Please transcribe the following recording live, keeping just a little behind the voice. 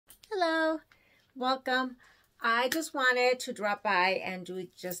Hello, welcome. I just wanted to drop by and do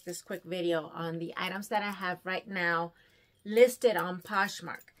just this quick video on the items that I have right now listed on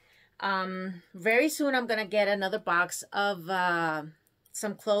Poshmark. Very soon I'm gonna get another box of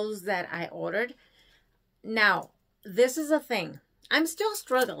some clothes that I ordered. Now, this is a thing. I'm still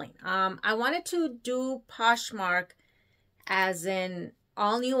struggling. I wanted to do Poshmark as in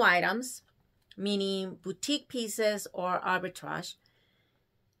all new items, meaning boutique pieces or arbitrage,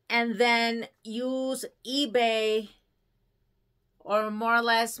 and then use eBay or more or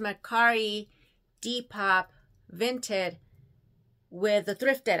less Mercari, Depop, Vinted with the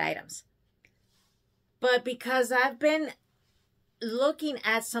thrifted items. But because I've been looking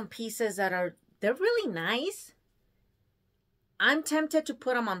at some pieces that they're really nice, I'm tempted to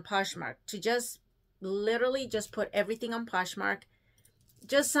put them on Poshmark, to just literally just put everything on Poshmark.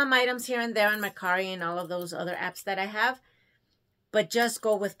 Just some items here and there on Mercari and all of those other apps that I have, but just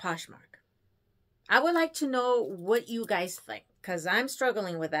go with Poshmark. I would like to know what you guys think, because I'm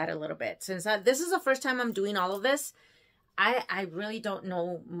struggling with that a little bit. Since this is the first time I'm doing all of this, I really don't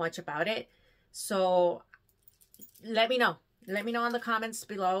know much about it. So let me know. Let me know in the comments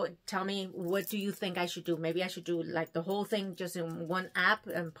below. Tell me, what do you think I should do? Maybe I should do like the whole thing just in one app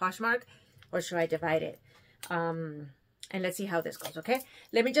and Poshmark, or should I divide it? And let's see how this goes, okay?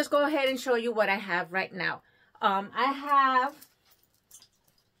 Let me just go ahead and show you what I have right now. I have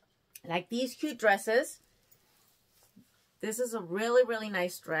like these cute dresses. This is a really, really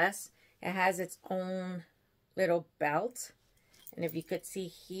nice dress. It has its own little belt. And if you could see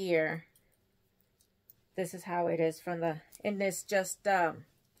here, this is how it is from the, and it's just a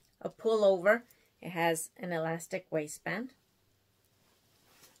pullover. It has an elastic waistband.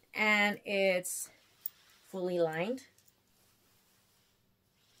 And it's fully lined.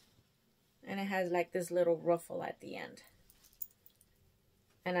 And it has like this little ruffle at the end.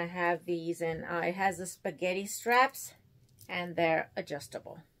 And I have these, and it has the spaghetti straps, and they're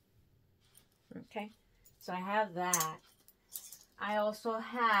adjustable. Okay, so I have that. I also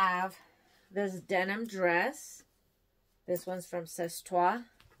have this denim dress. This one's from Sestois.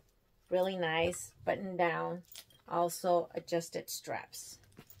 Really nice, button down. Also adjusted straps.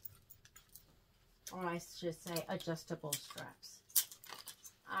 Or I should say adjustable straps.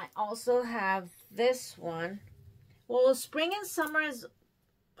 I also have this one. Well, spring and summer is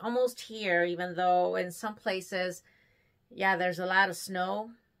almost here, even though in some places, yeah, there's a lot of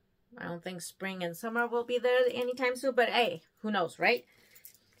snow. I don't think spring and summer will be there anytime soon, but hey, who knows, right?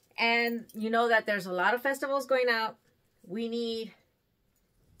 And you know that there's a lot of festivals going out. We need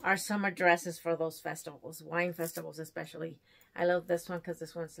our summer dresses for those festivals, wine festivals especially. I love this one because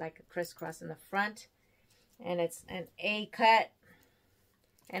this one's like a crisscross in the front, and it's an A cut,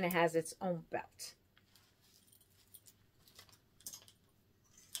 and it has its own belt.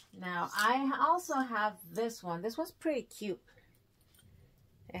 Now, I also have this one. This one's pretty cute.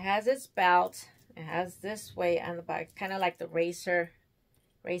 It has its belt. It has this way on the back, kind of like the racer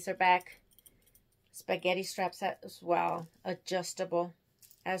back. Spaghetti straps as well. Adjustable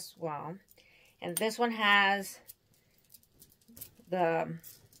as well. And this one has the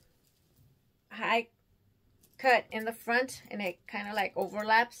high cut in the front, and it kind of like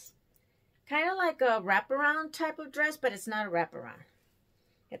overlaps. Kind of like a wraparound type of dress, but it's not a wraparound.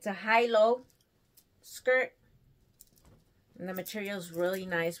 It's a high-low skirt, and the material is really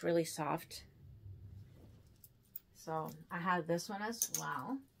nice, really soft. So I have this one as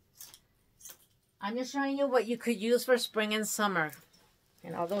well. I'm just showing you what you could use for spring and summer,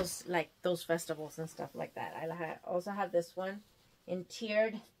 and all those, like those festivals and stuff like that. I also have this one in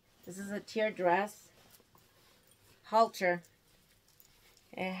tiered. This is a tiered dress, halter.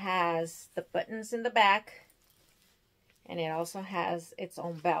 It has the buttons in the back. And it also has its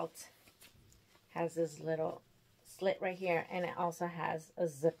own belt. Has this little slit right here. And it also has a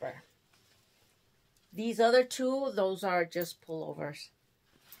zipper. These other two, those are just pullovers.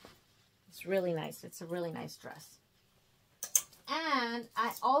 It's really nice. It's a really nice dress. And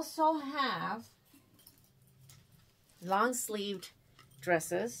I also have long-sleeved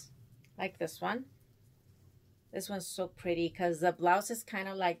dresses. Like this one. This one's so pretty because the blouse is kind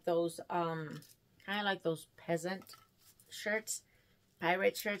of like those peasant shirts,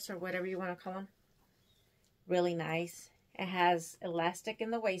 pirate shirts, or whatever you want to call them. Really nice. It has elastic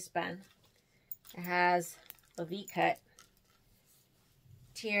in the waistband. It has a V-cut,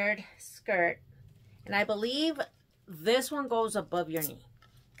 tiered skirt, and I believe this one goes above your knee.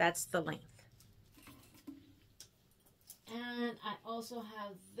 That's the length. And I also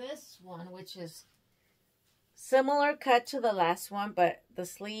have this one, which is similar cut to the last one, but the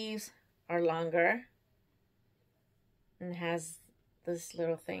sleeves are longer. And has this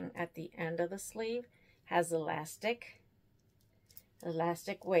little thing at the end of the sleeve. Has elastic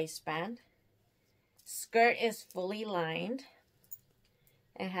waistband. Skirt is fully lined.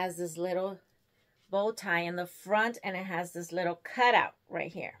 It has this little bow tie in the front, and it has this little cutout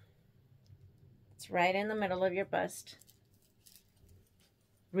right here. It's right in the middle of your bust.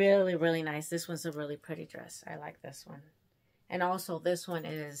 Really, really nice. This one's a really pretty dress. I like this one. And also this one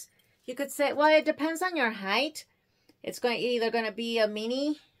is, you could say, well, it depends on your height. It's either going to be a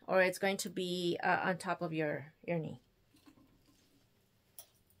mini or it's going to be on top of your knee.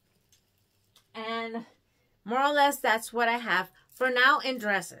 And more or less, that's what I have for now in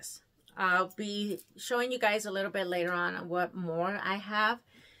dresses. I'll be showing you guys a little bit later on what more I have.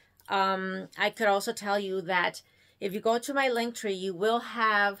 I could also tell you that if you go to my link tree, you will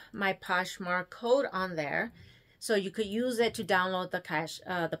have my Poshmark code on there. So you could use it to download the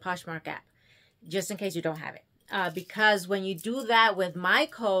Poshmark app, just in case you don't have it. Because when you do that with my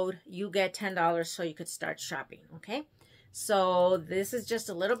code, you get $10 so you could start shopping, okay? So this is just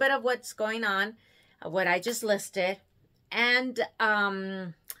a little bit of what's going on, what I just listed. And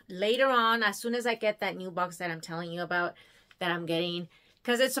later on, as soon as I get that new box that I'm telling you about, that I'm getting,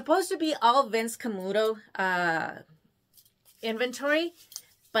 because it's supposed to be all Vince Camuto inventory,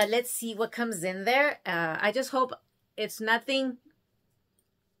 but let's see what comes in there. I just hope it's nothing.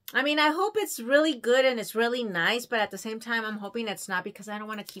 I mean, I hope it's really good and it's really nice, but at the same time, I'm hoping it's not, because I don't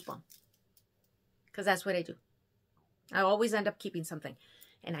want to keep them. Because that's what I do. I always end up keeping something,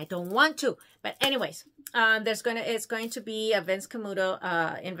 and I don't want to. But anyways, it's going to be a Vince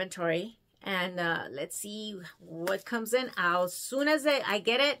Camuto inventory, and let's see what comes in. As soon as I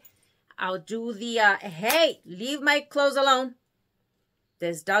get it, I'll do the hey, leave my clothes alone.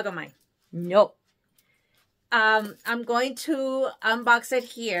 This dog of mine. No. I'm going to unbox it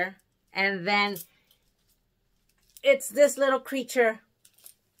here, and then it's this little creature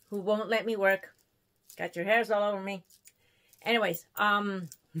who won't let me work. Got your hairs all over me. Anyways, I'll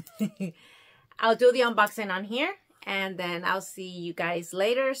do the unboxing on here, and then I'll see you guys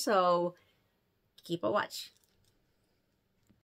later, so keep a watch.